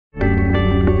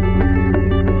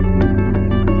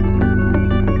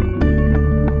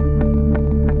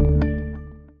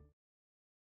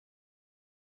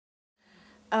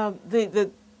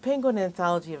The Penguin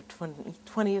Anthology of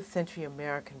 20th Century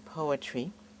American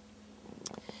Poetry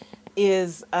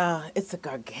is it's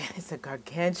a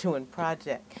gargantuan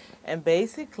project, and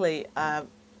basically I'm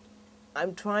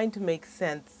trying to make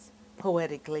sense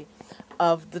poetically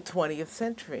of the 20th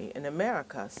century in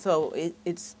America. So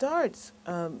it starts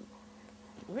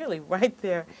really right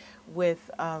there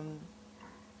with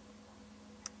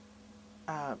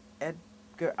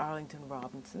Edgar Arlington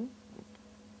Robinson,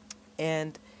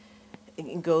 and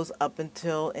it goes up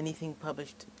until anything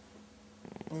published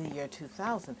in the year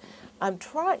 2000. I'm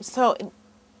trying, so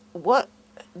what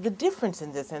the difference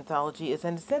in this anthology is,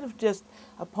 instead of just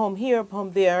a poem here, a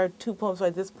poem there, two poems by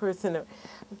this person, I'm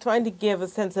trying to give a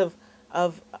sense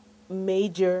of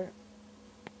major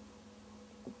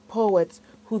poets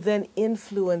who then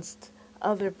influenced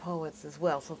other poets as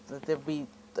well, so that there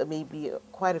may be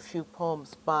quite a few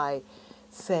poems by,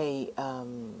 say,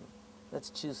 let's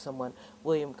choose someone,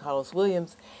 William Carlos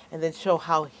Williams, and then show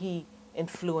how he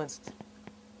influenced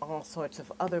all sorts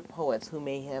of other poets who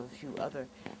may have a few other,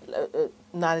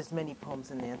 not as many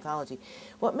poems in the anthology.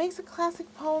 What makes a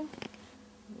classic poem?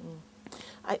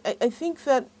 I think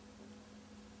that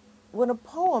when a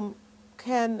poem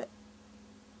can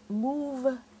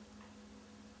move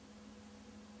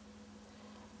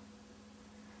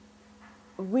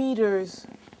readers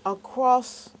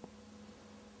across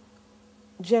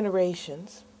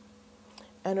generations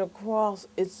and across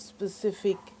its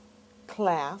specific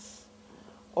class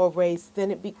or race, then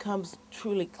it becomes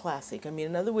truly classic. I mean,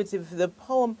 in other words, if the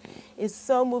poem is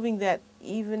so moving that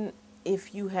even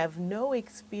if you have no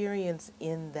experience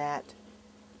in that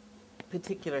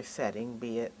particular setting,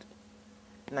 be it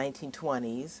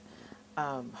 1920s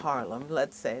Harlem,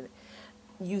 let's say,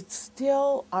 you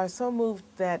still are so moved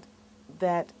that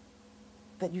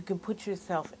you can put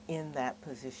yourself in that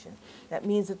position. That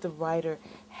means that the writer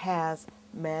has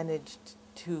managed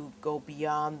to go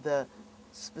beyond the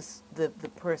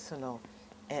personal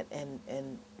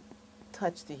and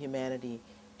touch the humanity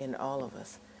in all of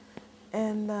us.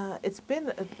 And it's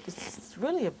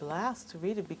really a blast to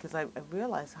read it, because I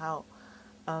realize how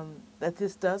that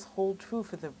this does hold true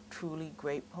for the truly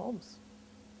great poems.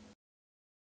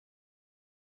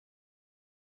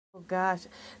 Oh gosh,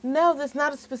 no, there's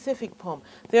not a specific poem.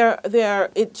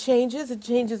 It changes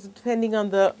depending on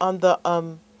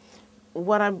the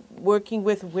what I'm working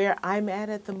with, where I'm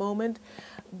at the moment,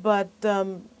 but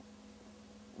there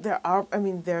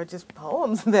are just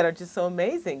poems that are just so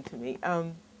amazing to me.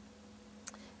 And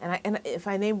if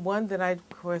I name one, then I of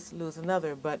course lose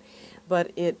another. But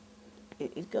it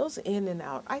goes in and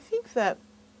out. I think that.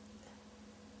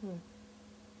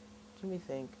 Let me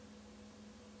think.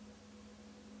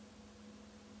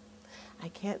 I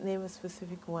can't name a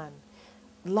specific one.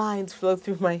 Lines flow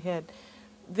through my head.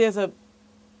 There's a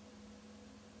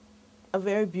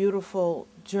very beautiful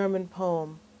German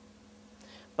poem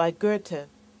by Goethe,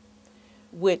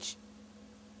 which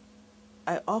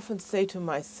I often say to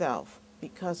myself,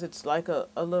 because it's like a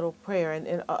little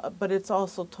prayer, but it's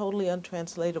also totally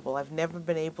untranslatable. I've never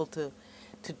been able to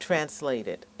translate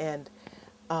it. And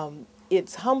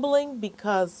it's humbling,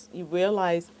 because you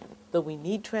realize that we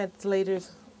need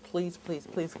translators. Please, please,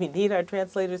 please, we need our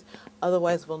translators.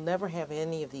 Otherwise, we'll never have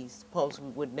any of these poems. We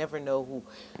would never know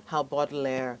how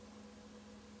Baudelaire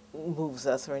moves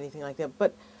us or anything like that.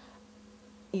 But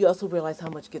you also realize how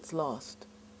much gets lost.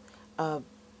 How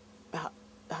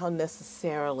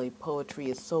necessarily poetry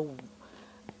is so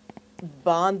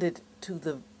bonded to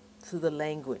the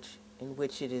language in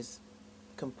which it is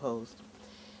composed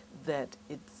that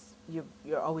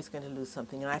you're always going to lose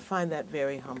something, and I find that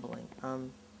very humbling.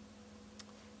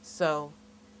 So,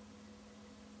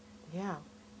 yeah.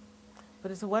 But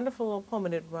it's a wonderful little poem,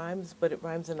 and it rhymes, but it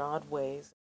rhymes in odd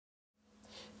ways.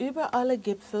 Über alle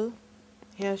Gipfel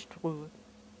herrscht Ruhe.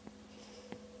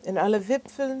 In alle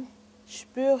Wipfeln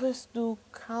spürest du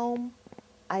kaum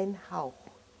ein Hauch.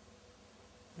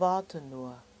 Warte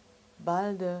nur,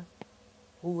 balde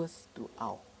ruhest du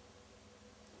auch.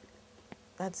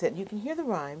 That's it. You can hear the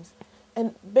rhymes.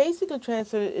 And basically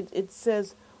translated, it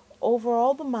says, over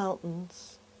all the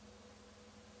mountains,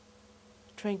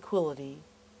 tranquility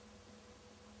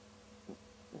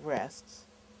rests.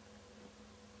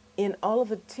 In all of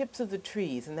the tips of the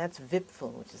trees, and that's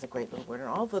Wipfel, which is a great little word, and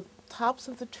all the tops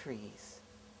of the trees,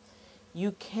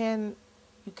 you can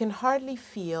hardly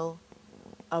feel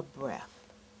a breath.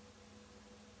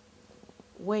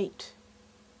 Wait,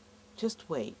 just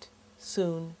wait.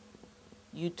 Soon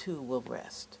you too will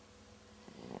rest.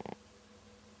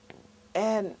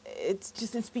 And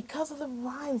it's because of the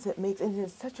rhymes that makes it, and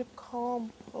it's such a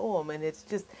calm poem, and it's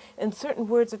just, and certain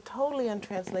words are totally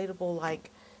untranslatable, like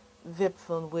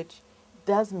Wipfeln, which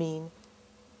does mean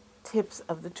tips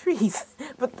of the trees,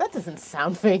 but that doesn't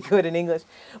sound very good in English.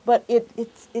 But it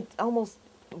almost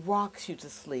rocks you to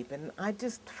sleep, and I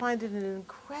just find it an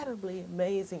incredibly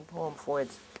amazing poem for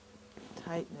its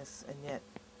tightness and yet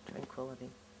tranquility.